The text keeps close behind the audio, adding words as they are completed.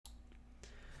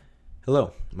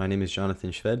Hello, my name is Jonathan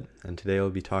Shved, and today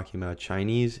I'll be talking about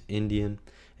Chinese, Indian,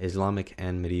 Islamic,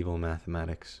 and medieval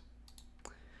mathematics.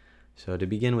 So to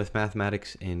begin with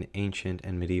mathematics in ancient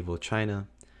and medieval China,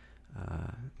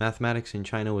 mathematics in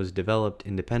China was developed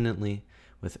independently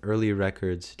with early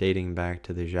records dating back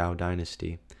to the Zhou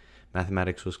dynasty.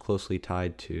 Mathematics was closely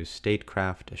tied to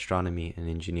statecraft, astronomy, and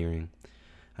engineering.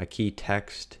 A key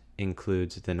text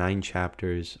includes the 9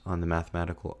 chapters on the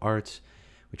mathematical arts,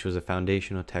 which was a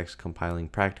foundational text compiling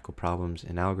practical problems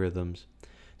and algorithms.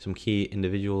 Some key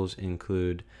individuals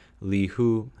include Li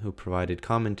Hu, who provided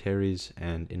commentaries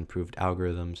and improved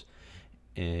algorithms,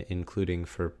 including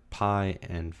for pi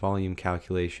and volume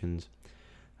calculations.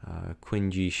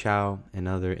 Qinji Shao,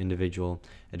 another individual,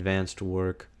 advanced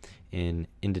work in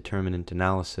indeterminate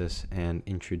analysis and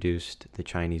introduced the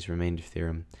Chinese remainder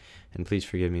theorem. And please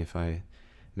forgive me if I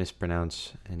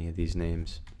mispronounce any of these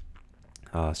names.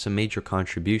 Some major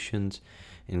contributions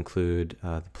include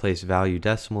the place value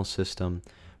decimal system,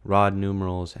 rod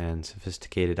numerals, and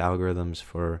sophisticated algorithms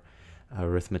for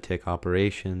arithmetic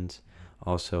operations.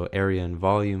 Also, area and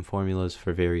volume formulas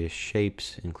for various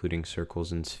shapes, including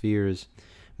circles and spheres.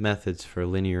 Methods for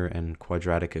linear and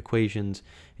quadratic equations,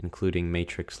 including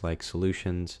matrix-like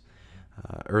solutions.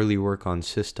 Early work on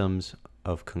systems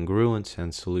of congruence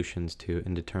and solutions to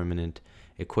indeterminate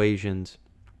equations.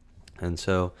 And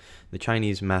so the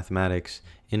Chinese mathematics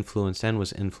influenced and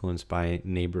was influenced by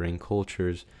neighboring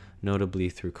cultures, notably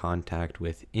through contact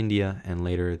with India and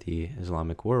later the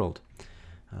Islamic world.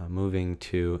 Moving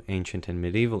to ancient and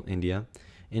medieval India,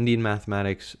 Indian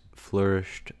mathematics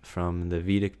flourished from the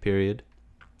Vedic period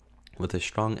with a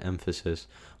strong emphasis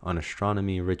on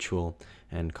astronomy, ritual,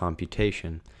 and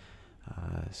computation.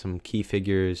 Some key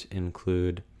figures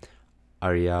include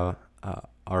Aryabhata,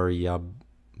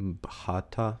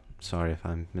 sorry if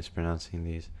I'm mispronouncing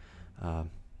these,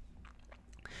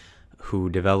 who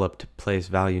developed place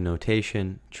value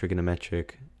notation,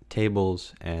 trigonometric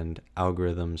tables, and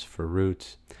algorithms for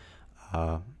roots.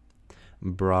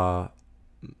 Brahmagupta,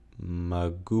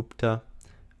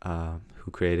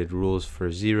 who created rules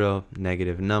for zero,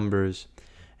 negative numbers,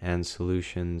 and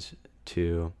solutions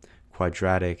to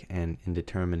quadratic and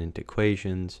indeterminate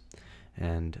equations.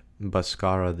 And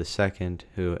Bhaskara II,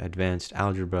 who advanced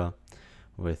algebra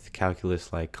with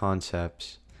calculus-like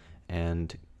concepts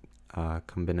and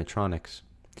combinatorics.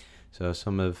 So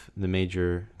some of the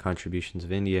major contributions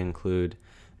of India include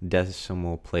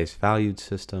decimal place valued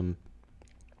system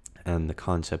and the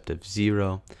concept of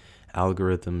zero,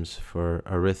 algorithms for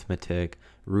arithmetic,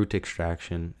 root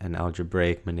extraction, and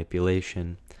algebraic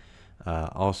manipulation.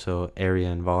 Also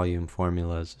area and volume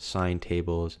formulas, sign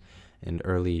tables, and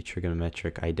early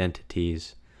trigonometric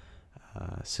identities.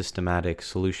 Systematic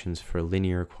solutions for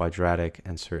linear, quadratic,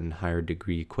 and certain higher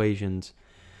degree equations.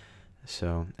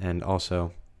 So, and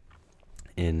also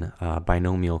in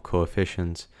binomial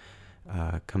coefficients,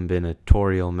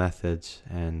 combinatorial methods,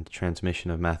 and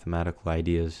transmission of mathematical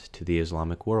ideas to the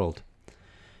Islamic world.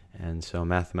 And so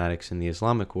mathematics in the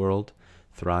Islamic world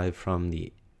thrived from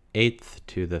the 8th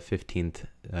to the 15th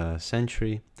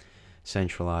century,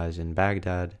 centralized in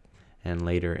Baghdad, and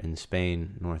later in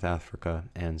Spain, North Africa,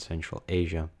 and Central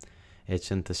Asia. It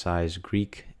synthesized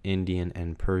Greek, Indian,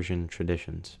 and Persian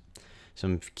traditions.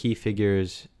 Some key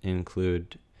figures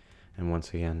include, and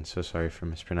once again, so sorry for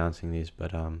mispronouncing these,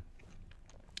 but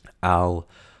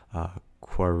Al-Khwarizmi,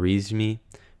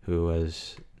 who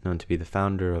was known to be the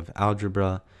founder of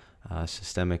algebra,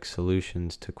 systemic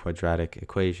solutions to quadratic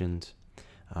equations.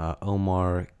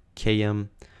 Omar Khayyam,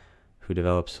 who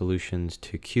developed solutions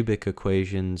to cubic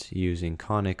equations using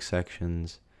conic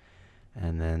sections.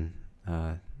 And then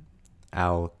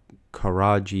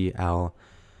Al-Karaji, Al-Samawal,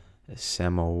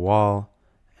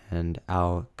 and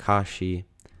Al-Kashi,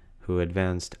 who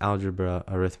advanced algebra,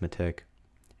 arithmetic,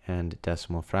 and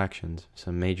decimal fractions.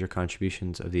 Some major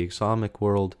contributions of the Islamic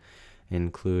world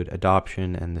include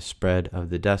adoption and the spread of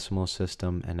the decimal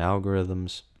system and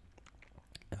algorithms,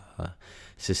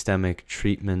 systemic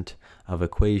treatment of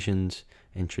equations,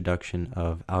 introduction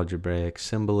of algebraic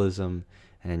symbolism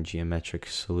and geometric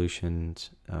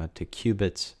solutions to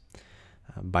qubits,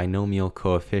 binomial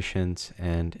coefficients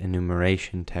and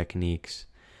enumeration techniques,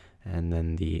 and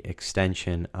then the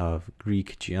extension of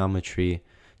Greek geometry,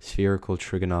 spherical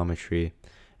trigonometry,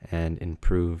 and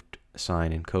improved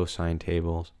sine and cosine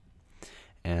tables.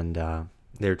 And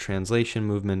their translation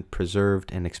movement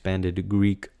preserved and expanded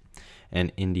Greek and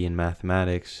Indian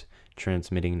mathematics,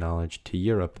 transmitting knowledge to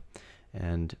Europe.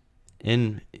 And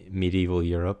in medieval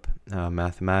Europe,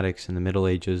 mathematics in the Middle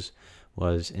Ages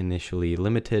was initially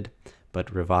limited,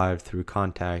 but revived through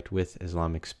contact with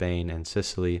Islamic Spain and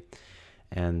Sicily,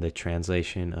 and the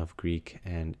translation of Greek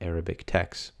and Arabic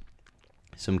texts.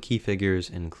 Some key figures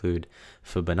include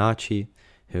Fibonacci,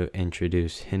 who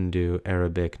introduced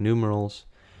Hindu-Arabic numerals,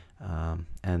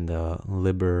 and the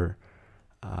Liber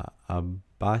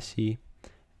Abbasi,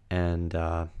 and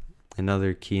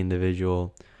another key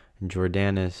individual,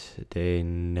 Jordanus de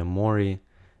Nemori,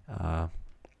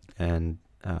 and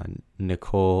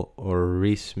Nicole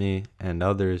Orismi, and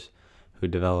others who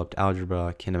developed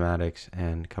algebra, kinematics,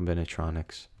 and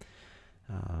combinatorics.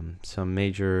 Some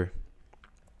major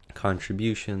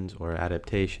contributions or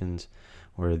adaptations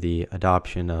were the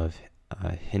adoption of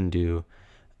Hindu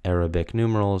Arabic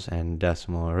numerals and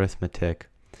decimal arithmetic,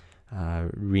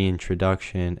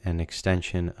 reintroduction and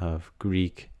extension of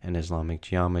Greek and Islamic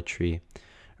geometry,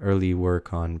 early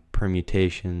work on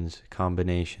permutations,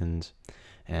 combinations,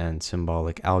 and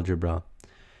symbolic algebra,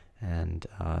 and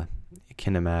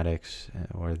kinematics,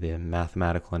 or the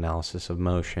mathematical analysis of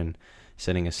motion,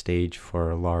 setting a stage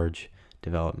for large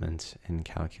developments in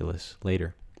calculus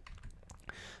later.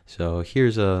 So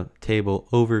here's a table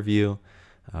overview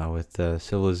with the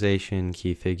civilization,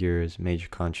 key figures, major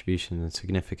contributions, and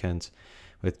significance,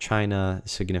 with China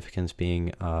significance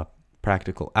being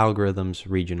practical algorithms,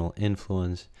 regional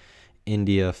influence,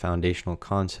 India, foundational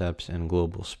concepts and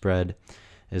global spread,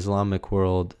 Islamic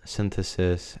world,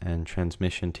 synthesis and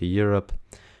transmission to Europe,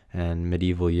 and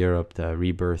medieval Europe, the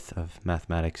rebirth of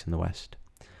mathematics in the West.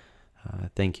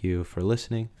 Thank you for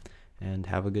listening, and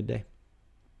have a good day.